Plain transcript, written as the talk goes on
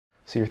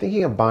So you're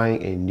thinking of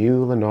buying a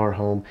new Lennar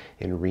home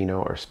in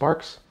Reno or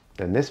Sparks?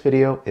 Then this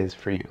video is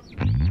for you.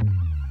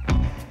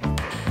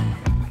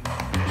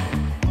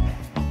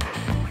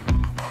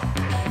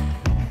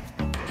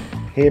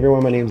 Hey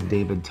everyone, my name is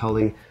David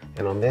Tully,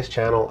 and on this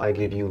channel I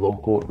give you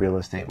local real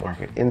estate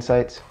market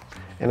insights,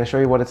 and I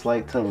show you what it's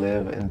like to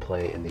live and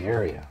play in the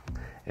area.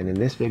 And in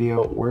this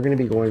video, we're going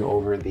to be going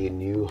over the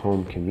new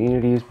home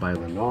communities by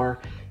Lennar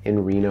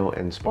in Reno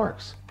and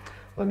Sparks.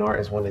 Lennar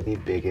is one of the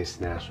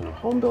biggest national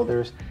home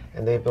builders,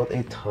 and they've built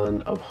a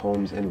ton of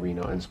homes in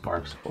Reno and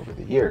Sparks over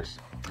the years.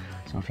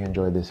 So if you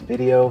enjoyed this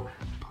video,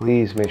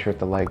 please make sure to hit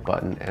the like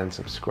button and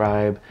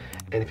subscribe.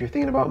 And if you're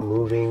thinking about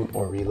moving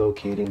or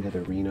relocating to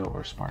the Reno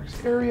or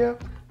Sparks area,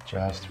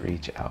 just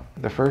reach out.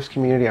 The first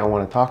community I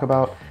want to talk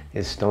about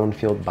is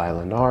Stonefield by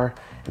Lennar,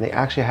 and they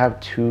actually have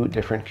two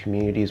different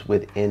communities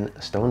within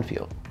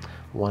Stonefield.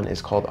 One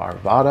is called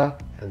Arvada,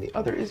 and the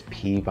other is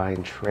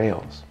Peavine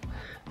Trails.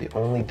 The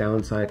only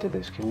downside to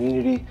this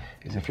community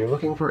is if you're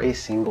looking for a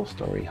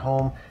single-story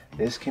home,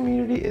 this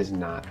community is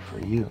not for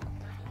you.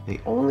 They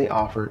only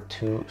offer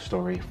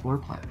two-story floor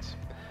plans.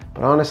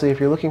 But honestly,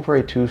 if you're looking for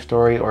a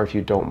two-story, or if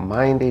you don't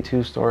mind a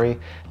two-story,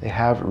 they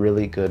have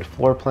really good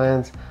floor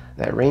plans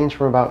that range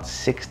from about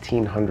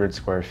 1,600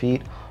 square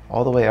feet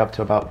all the way up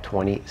to about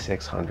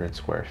 2,600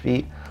 square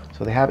feet.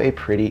 So they have a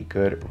pretty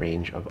good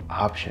range of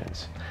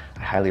options. I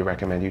highly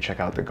recommend you check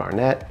out the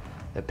Garnet,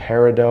 the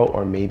Peridot,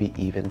 or maybe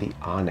even the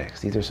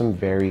Onyx. These are some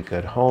very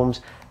good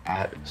homes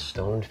at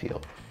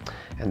Stonefield.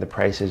 And the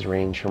prices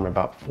range from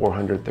about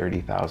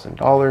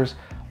 $430,000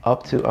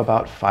 up to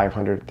about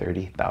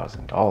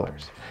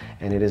 $530,000.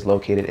 And it is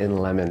located in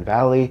Lemon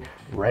Valley,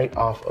 right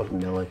off of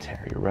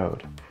Military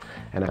Road.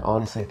 And I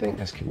honestly think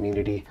this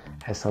community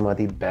has some of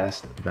the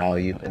best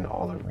value in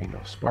all of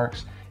Reno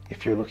Sparks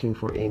if you're looking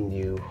for a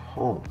new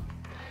home.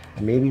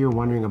 And maybe you're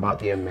wondering about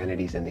the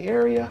amenities in the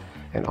area,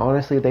 and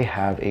honestly, they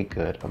have a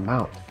good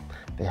amount.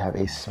 They have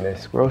a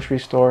Smith's grocery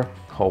store,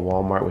 a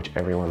Walmart, which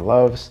everyone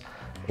loves,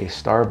 a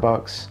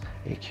Starbucks,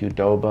 a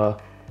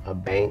Qdoba, a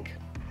bank,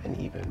 and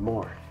even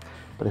more.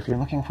 But if you're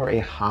looking for a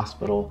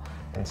hospital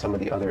and some of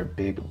the other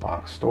big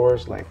box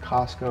stores like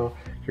Costco,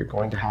 you're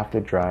going to have to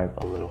drive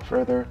a little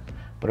further.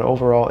 But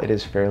overall, it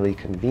is fairly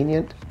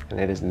convenient, and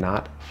it is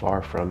not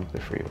far from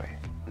the freeway.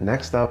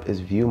 Next up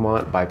is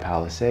Viewmont by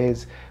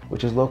Palisades,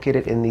 which is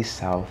located in the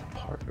south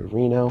part of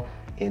Reno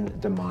in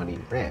Damani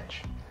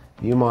Ranch.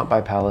 Viewmont by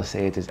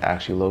Palisades is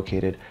actually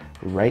located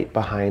right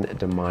behind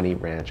Damani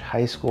Ranch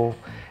High School,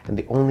 and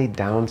the only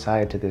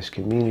downside to this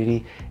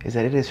community is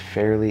that it is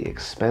fairly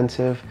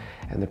expensive,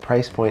 and the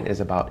price point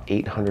is about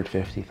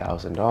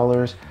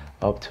 $850,000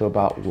 up to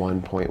about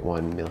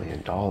 $1.1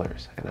 million.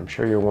 And I'm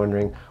sure you're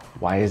wondering,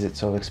 why is it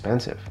so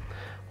expensive?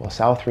 Well,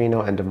 South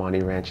Reno and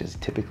Damani Ranch is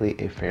typically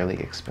a fairly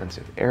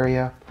expensive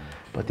area,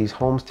 but these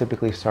homes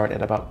typically start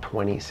at about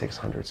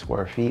 2,600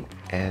 square feet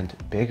and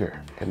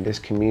bigger. And this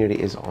community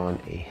is on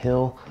a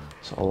hill,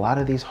 so a lot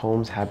of these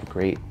homes have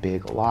great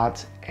big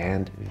lots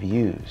and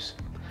views.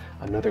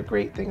 Another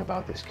great thing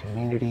about this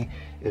community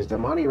is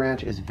Damani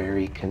Ranch is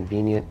very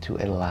convenient to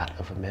a lot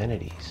of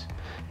amenities.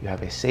 You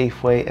have a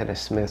Safeway and a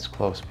Smith's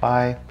close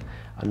by,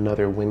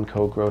 another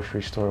Winco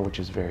grocery store, which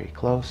is very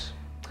close,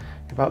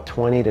 about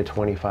 20 to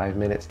 25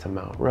 minutes to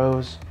Mount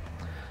Rose,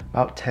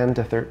 about 10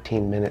 to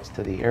 13 minutes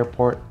to the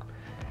airport,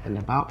 and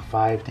about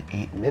 5 to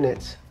 8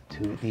 minutes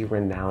to the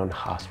renowned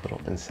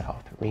hospital in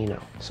South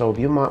Reno. So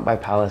Viewmont by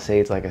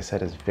Palisades, like I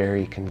said, is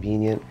very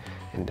convenient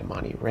in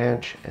Damani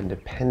Ranch, and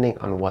depending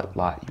on what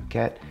lot you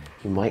get,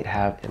 you might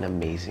have an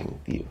amazing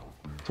view.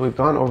 So we've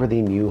gone over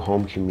the new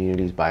home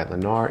communities by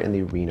Lennar in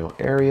the Reno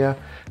area,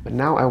 but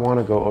now I want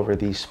to go over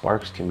the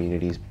Sparks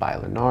communities by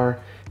Lennar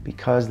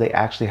because they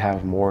actually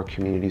have more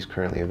communities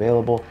currently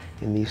available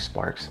in the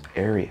Sparks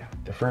area.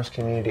 The first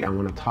community I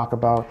want to talk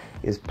about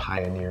is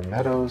Pioneer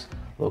Meadows,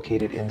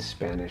 located in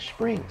Spanish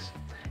Springs.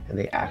 And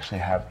they actually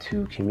have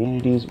two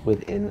communities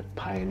within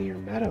Pioneer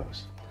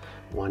Meadows.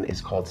 One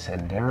is called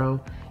Sendero,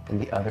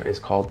 and the other is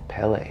called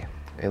Pele.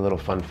 A little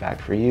fun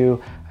fact for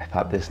you, I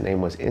thought this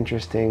name was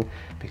interesting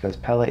because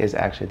Pele is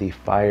actually the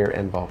fire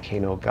and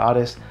volcano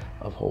goddess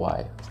of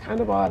Hawaii. It's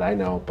kind of odd, I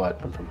know,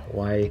 but I'm from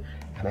Hawaii,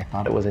 and I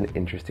thought it was an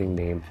interesting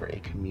name for a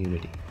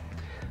community.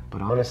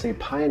 But honestly,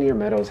 Pioneer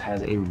Meadows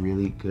has a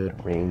really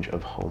good range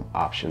of home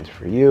options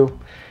for you,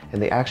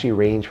 and they actually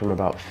range from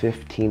about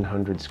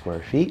 1,500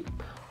 square feet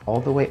all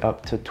the way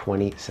up to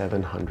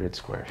 2,700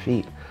 square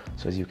feet.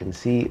 So as you can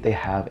see, they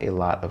have a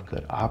lot of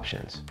good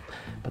options.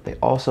 But they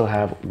also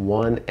have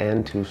 1-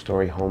 and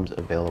 2-story homes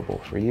available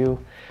for you,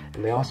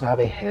 and they also have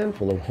a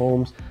handful of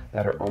homes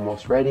that are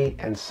almost ready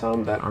and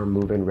some that are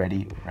move-in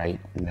ready right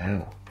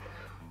now.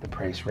 The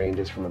price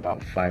ranges from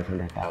about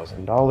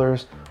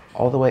 $500,000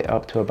 all the way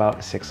up to about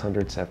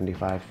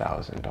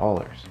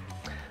 $675,000.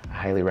 I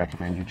highly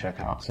recommend you check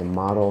out some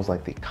models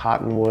like the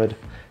Cottonwood,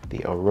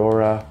 the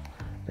Aurora,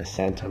 the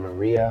Santa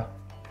Maria,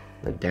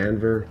 the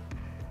Denver,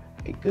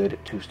 a good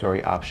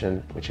 2-story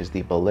option, which is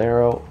the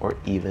Bolero or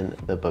even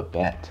the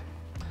Babette.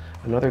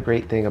 Another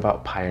great thing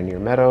about Pioneer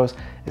Meadows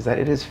is that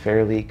it is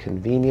fairly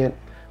convenient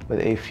with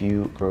a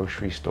few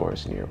grocery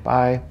stores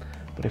nearby.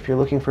 But if you're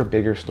looking for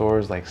bigger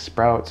stores like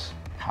Sprouts,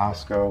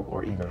 Costco,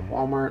 or even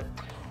Walmart,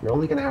 you're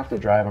only gonna have to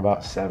drive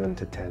about 7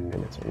 to 10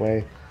 minutes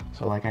away.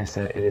 So like I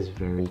said, it is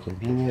very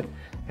convenient,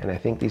 and I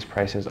think these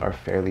prices are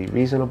fairly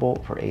reasonable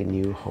for a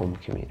new home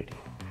community.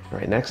 All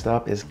right, next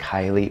up is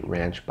Kiley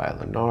Ranch by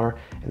Lennar,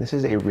 and this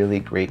is a really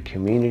great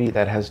community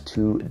that has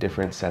two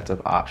different sets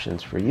of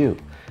options for you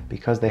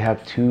because they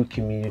have two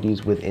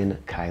communities within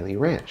Kiley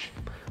Ranch.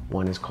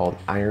 One is called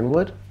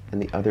Ironwood and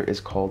the other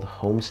is called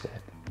Homestead.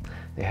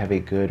 They have a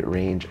good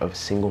range of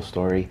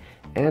single-story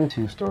and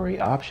two-story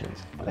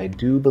options, but I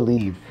do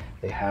believe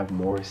they have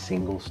more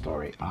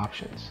single-story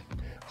options.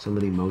 Some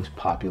of the most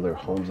popular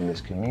homes in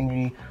this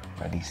community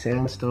are the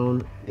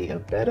Sandstone, the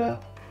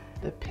Abeta,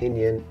 the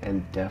Pinion,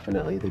 and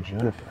definitely the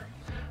Juniper.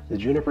 The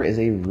Juniper is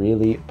a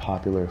really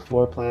popular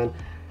floor plan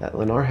that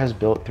Lennar has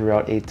built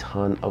throughout a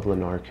ton of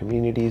Lennar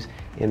communities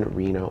in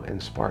Reno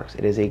and Sparks.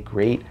 It is a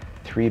great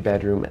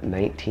 3-bedroom,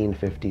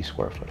 1950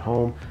 square foot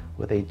home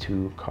with a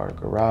 2-car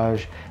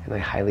garage, and I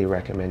highly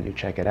recommend you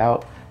check it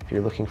out if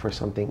you're looking for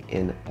something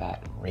in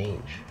that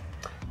range.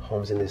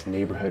 Homes in this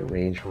neighborhood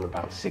range from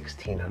about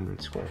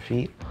 1,600 square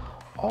feet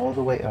all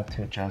the way up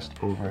to just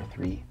over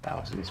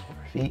 3,000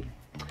 square feet.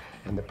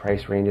 And the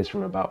price ranges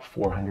from about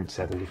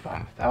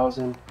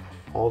 $475,000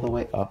 all the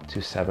way up to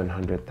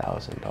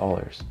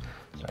 $700,000.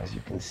 So as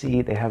you can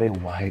see, they have a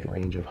wide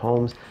range of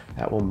homes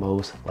that will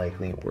most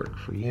likely work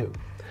for you.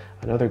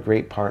 Another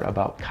great part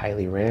about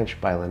Kiley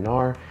Ranch by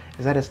Lennar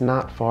is that it's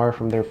not far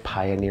from their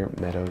Pioneer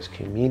Meadows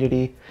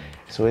community,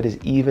 so it is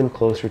even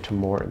closer to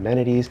more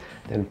amenities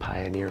than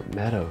Pioneer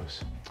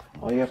Meadows.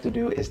 All you have to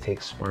do is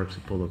take Sparks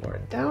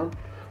Boulevard down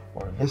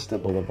or Vista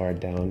Boulevard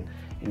down,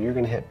 and you're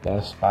gonna hit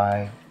Best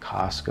Buy,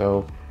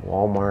 Costco,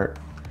 Walmart,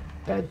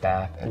 Bed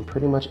Bath, and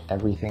pretty much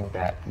everything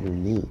that you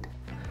need.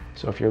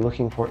 So if you're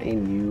looking for a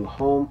new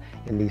home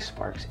in the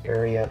Sparks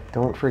area,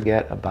 don't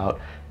forget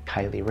about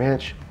Kiley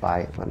Ranch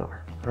by Lennar.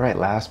 All right,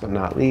 last but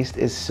not least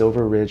is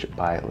Silver Ridge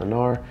by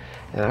Lennar.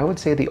 And I would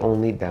say the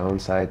only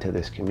downside to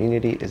this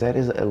community is that it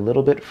is a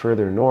little bit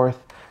further north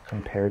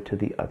compared to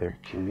the other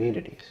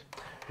communities.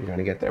 You're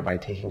gonna get there by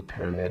taking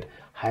Pyramid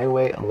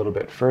Highway a little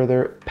bit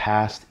further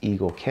past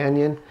Eagle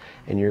Canyon,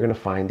 and you're gonna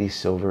find the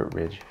Silver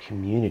Ridge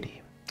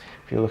community.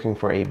 If you're looking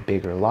for a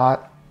bigger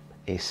lot,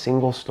 a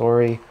single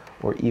story,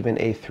 or even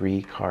a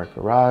 3-car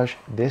garage,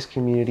 this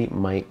community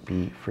might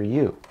be for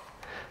you.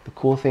 The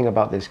cool thing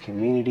about this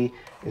community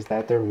is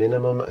that their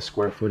minimum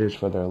square footage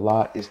for their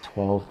lot is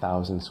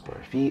 12,000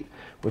 square feet,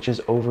 which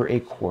is over a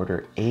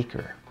 1/4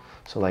 acre.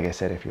 So like I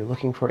said, if you're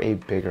looking for a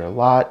bigger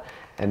lot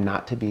and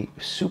not to be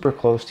super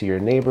close to your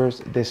neighbors,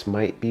 this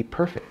might be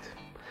perfect.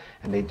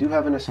 And they do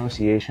have an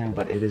association,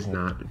 but it is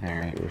not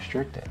very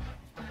restrictive.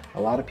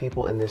 A lot of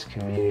people in this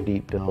community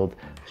build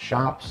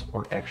shops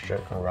or extra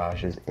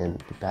garages in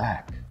the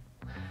back.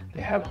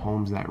 They have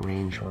homes that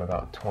range from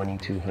about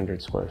 2,200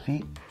 square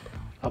feet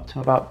up to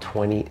about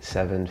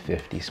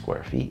 2,750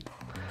 square feet.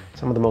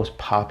 Some of the most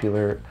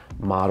popular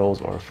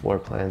models or floor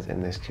plans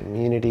in this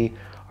community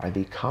are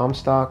the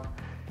Comstock,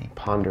 the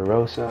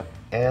Ponderosa,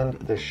 and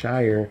the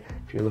Shire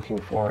if you're looking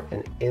for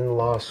an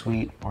in-law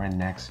suite or a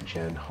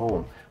next-gen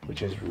home,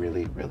 which is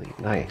really, really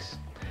nice.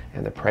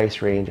 And the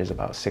price range is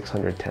about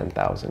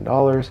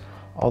 $610,000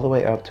 all the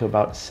way up to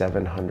about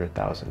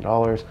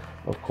 $700,000,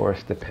 of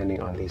course,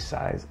 depending on the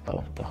size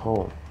of the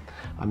home.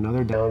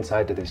 Another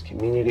downside to this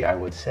community, I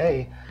would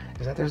say,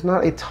 is that there's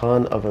not a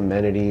ton of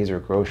amenities or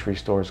grocery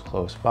stores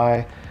close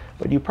by,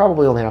 but you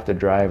probably only have to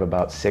drive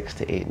about 6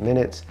 to 8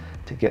 minutes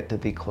to get to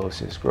the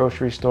closest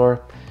grocery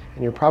store,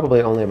 and you're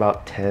probably only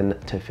about 10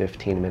 to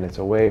 15 minutes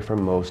away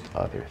from most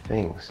other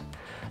things.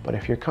 But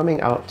if you're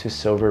coming out to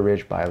Silver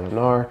Ridge by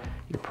Lennar,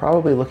 you're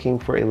probably looking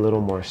for a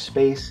little more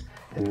space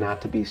and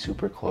not to be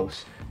super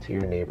close to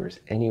your neighbors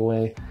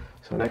anyway.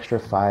 So an extra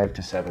 5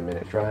 to 7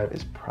 minute drive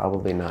is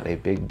probably not a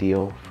big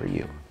deal for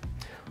you.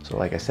 So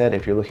like I said,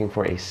 if you're looking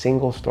for a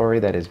single story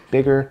that is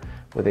bigger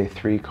with a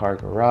 3-car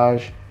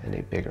garage and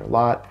a bigger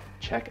lot,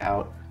 check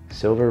out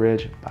Silver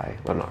Ridge by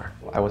Lennar.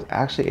 I was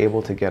actually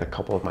able to get a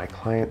couple of my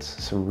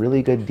clients some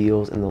really good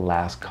deals in the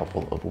last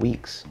couple of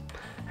weeks.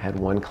 I had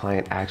one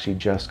client actually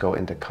just go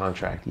into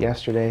contract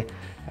yesterday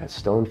at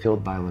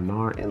Stonefield by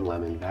Lennar in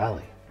Lemon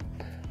Valley.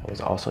 I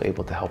was also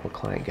able to help a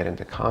client get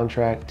into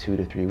contract 2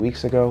 to 3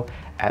 weeks ago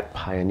at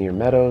Pioneer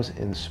Meadows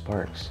in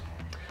Sparks.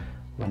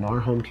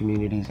 Lennar home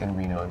communities in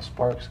Reno and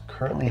Sparks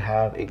currently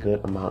have a good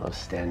amount of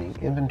standing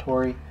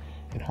inventory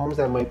and homes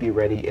that might be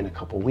ready in a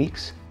couple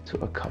weeks to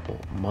a couple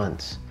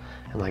months.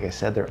 And like I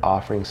said, they're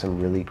offering some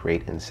really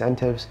great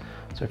incentives.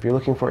 So if you're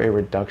looking for a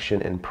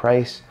reduction in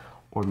price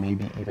or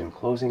maybe even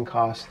closing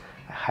costs,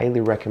 I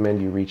highly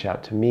recommend you reach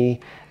out to me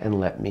and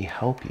let me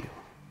help you.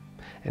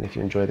 And if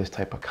you enjoy this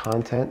type of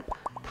content,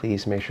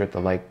 please make sure to hit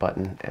the like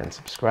button and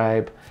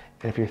subscribe.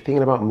 And if you're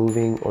thinking about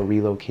moving or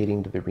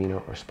relocating to the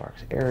Reno or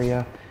Sparks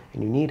area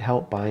and you need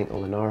help buying a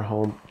Lennar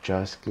home,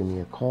 just give me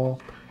a call.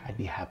 I'd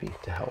be happy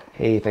to help.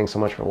 Hey, thanks so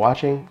much for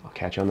watching. I'll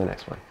catch you on the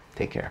next one.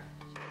 Take care.